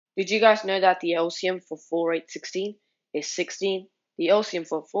Did you guys know that the LCM for 4, 8, 16 is 16, the LCM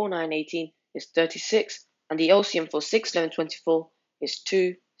for 4, 9, 18 is 36, and the LCM for 6, 11, 24 is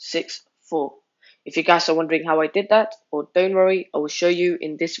 264. If you guys are wondering how I did that, or don't worry, I will show you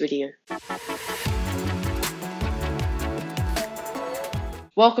in this video.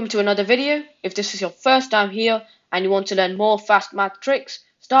 Welcome to another video. If this is your first time here and you want to learn more fast math tricks,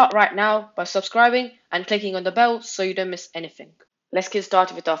 start right now by subscribing and clicking on the bell so you don't miss anything. Let's get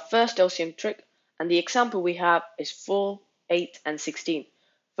started with our first LCM trick, and the example we have is 4, 8 and 16.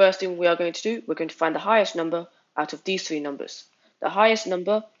 First thing we are going to do, we're going to find the highest number out of these three numbers. The highest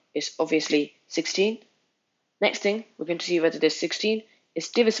number is obviously 16. Next thing, we're going to see whether this 16 is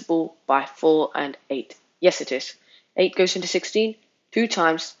divisible by 4 and 8. Yes, it is. 8 goes into 16 2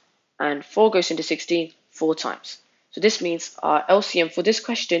 times, and 4 goes into 16 4 times. So this means our LCM for this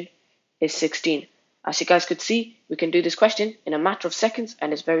question is 16. As you guys could see, we can do this question in a matter of seconds,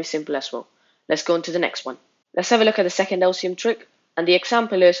 and it's very simple as well. Let's go on to the next one. Let's have a look at the second LCM trick, and the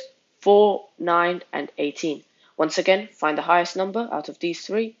example is 4, 9 and 18. Once again, find the highest number out of these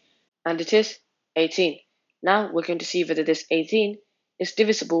three, and it is 18. Now we're going to see whether this 18 is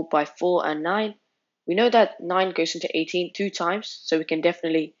divisible by 4 and 9. We know that 9 goes into 18 2 times, so we can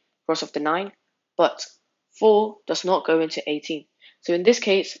definitely cross off the 9, but 4 does not go into 18. So in this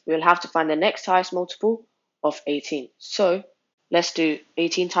case, we'll have to find the next highest multiple of 18. So let's do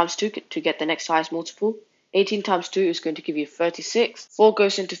 18 times 2 to get the next highest multiple. 18 times 2 is going to give you 36. 4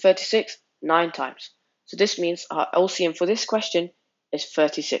 goes into 36 9 times. So this means our LCM for this question is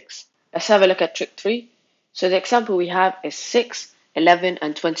 36. Let's have a look at trick 3. So the example we have is 6, 11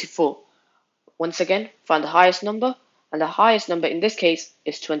 and 24. Once again, find the highest number, and the highest number in this case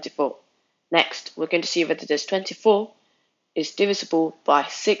is 24. Next, we're going to see whether this 24 is divisible by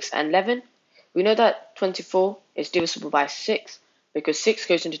 6 and 11. We know that 24 is divisible by 6 because 6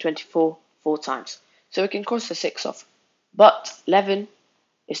 goes into 24 4 times. So we can cross the 6 off. But 11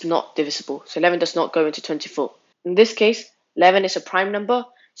 is not divisible, so 11 does not go into 24. In this case, 11 is a prime number,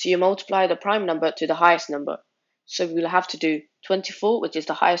 so you multiply the prime number to the highest number. So we'll have to do 24, which is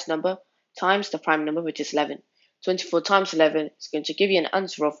the highest number, times the prime number, which is 11. 24 times 11 is going to give you an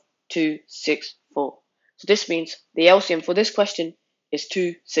answer of 264. So this means the LCM for this question is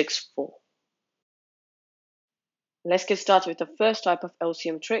 264. Let's get started with the first type of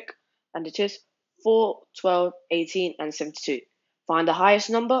LCM trick, and it is 4, 12, 18 and 72. Find the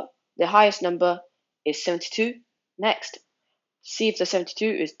highest number. The highest number is 72. Next, see if the 72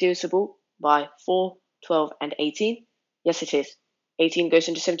 is divisible by 4, 12 and 18. Yes, it is. 18 goes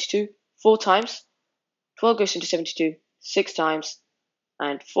into 72 4 times. 12 goes into 72 6 times.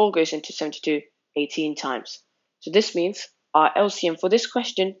 And 4 goes into 72 18 times. So this means our LCM for this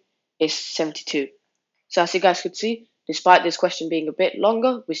question is 72. So as you guys could see, despite this question being a bit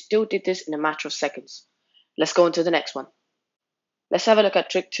longer, we still did this in a matter of seconds. Let's go on to the next one. Let's have a look at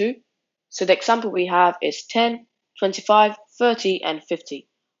trick 2. So the example we have is 10, 25, 30 and 50.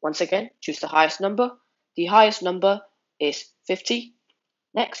 Once again, choose the highest number. The highest number is 50.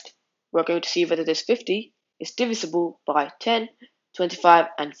 Next, we're going to see whether this 50 is divisible by 10, 25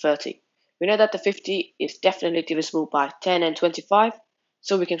 and 30. We know that the 50 is definitely divisible by 10 and 25,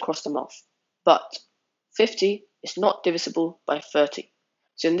 so we can cross them off. But 50 is not divisible by 30.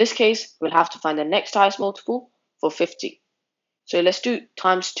 So in this case, we'll have to find the next highest multiple for 50. So let's do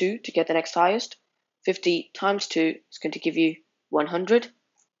times 2 to get the next highest. 50 times 2 is going to give you 100.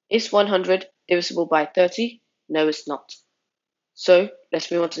 Is 100 divisible by 30? No, it's not. So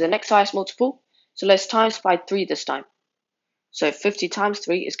let's move on to the next highest multiple. So let's times by 3 this time. So 50 times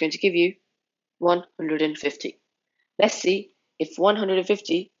 3 is going to give you 150. Let's see if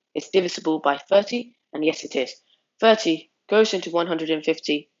 150 is divisible by 30, and yes it is. 30 goes into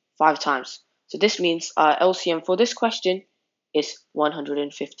 150 5 times. So this means our LCM for this question is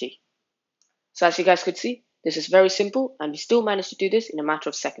 150. So as you guys could see, this is very simple, and we still managed to do this in a matter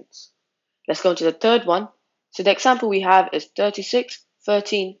of seconds. Let's go on to the third one. So the example we have is 36,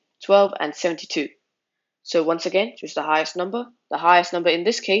 13, 12 and 72. So once again, choose the highest number. The highest number in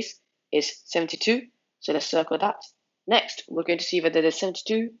this case is 72. So let's circle that. Next, we're going to see whether the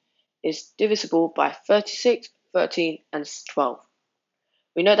 72 is divisible by 36, 13 and 12.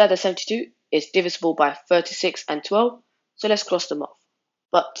 We know that the 72 is divisible by 36 and 12. So let's cross them off.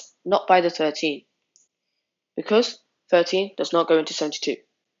 But not by the 13. Because 13 does not go into 72.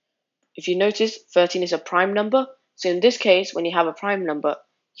 If you notice, 13 is a prime number. So in this case, when you have a prime number,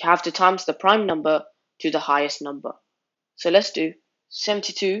 you have to times the prime number to the highest number. So let's do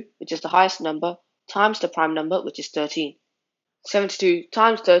 72, which is the highest number, times the prime number, which is 13. 72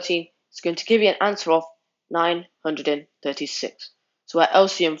 times 13 is going to give you an answer of 936. So our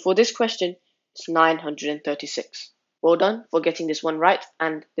LCM for this question is 936. Well done for getting this one right,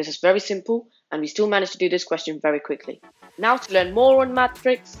 and this is very simple, and we still managed to do this question very quickly. Now to learn more on math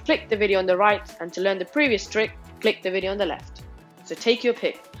tricks, click the video on the right, and to learn the previous trick, click the video on the left. So take your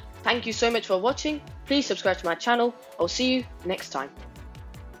pick. Thank you so much for watching. Please subscribe to my channel. I'll see you next time.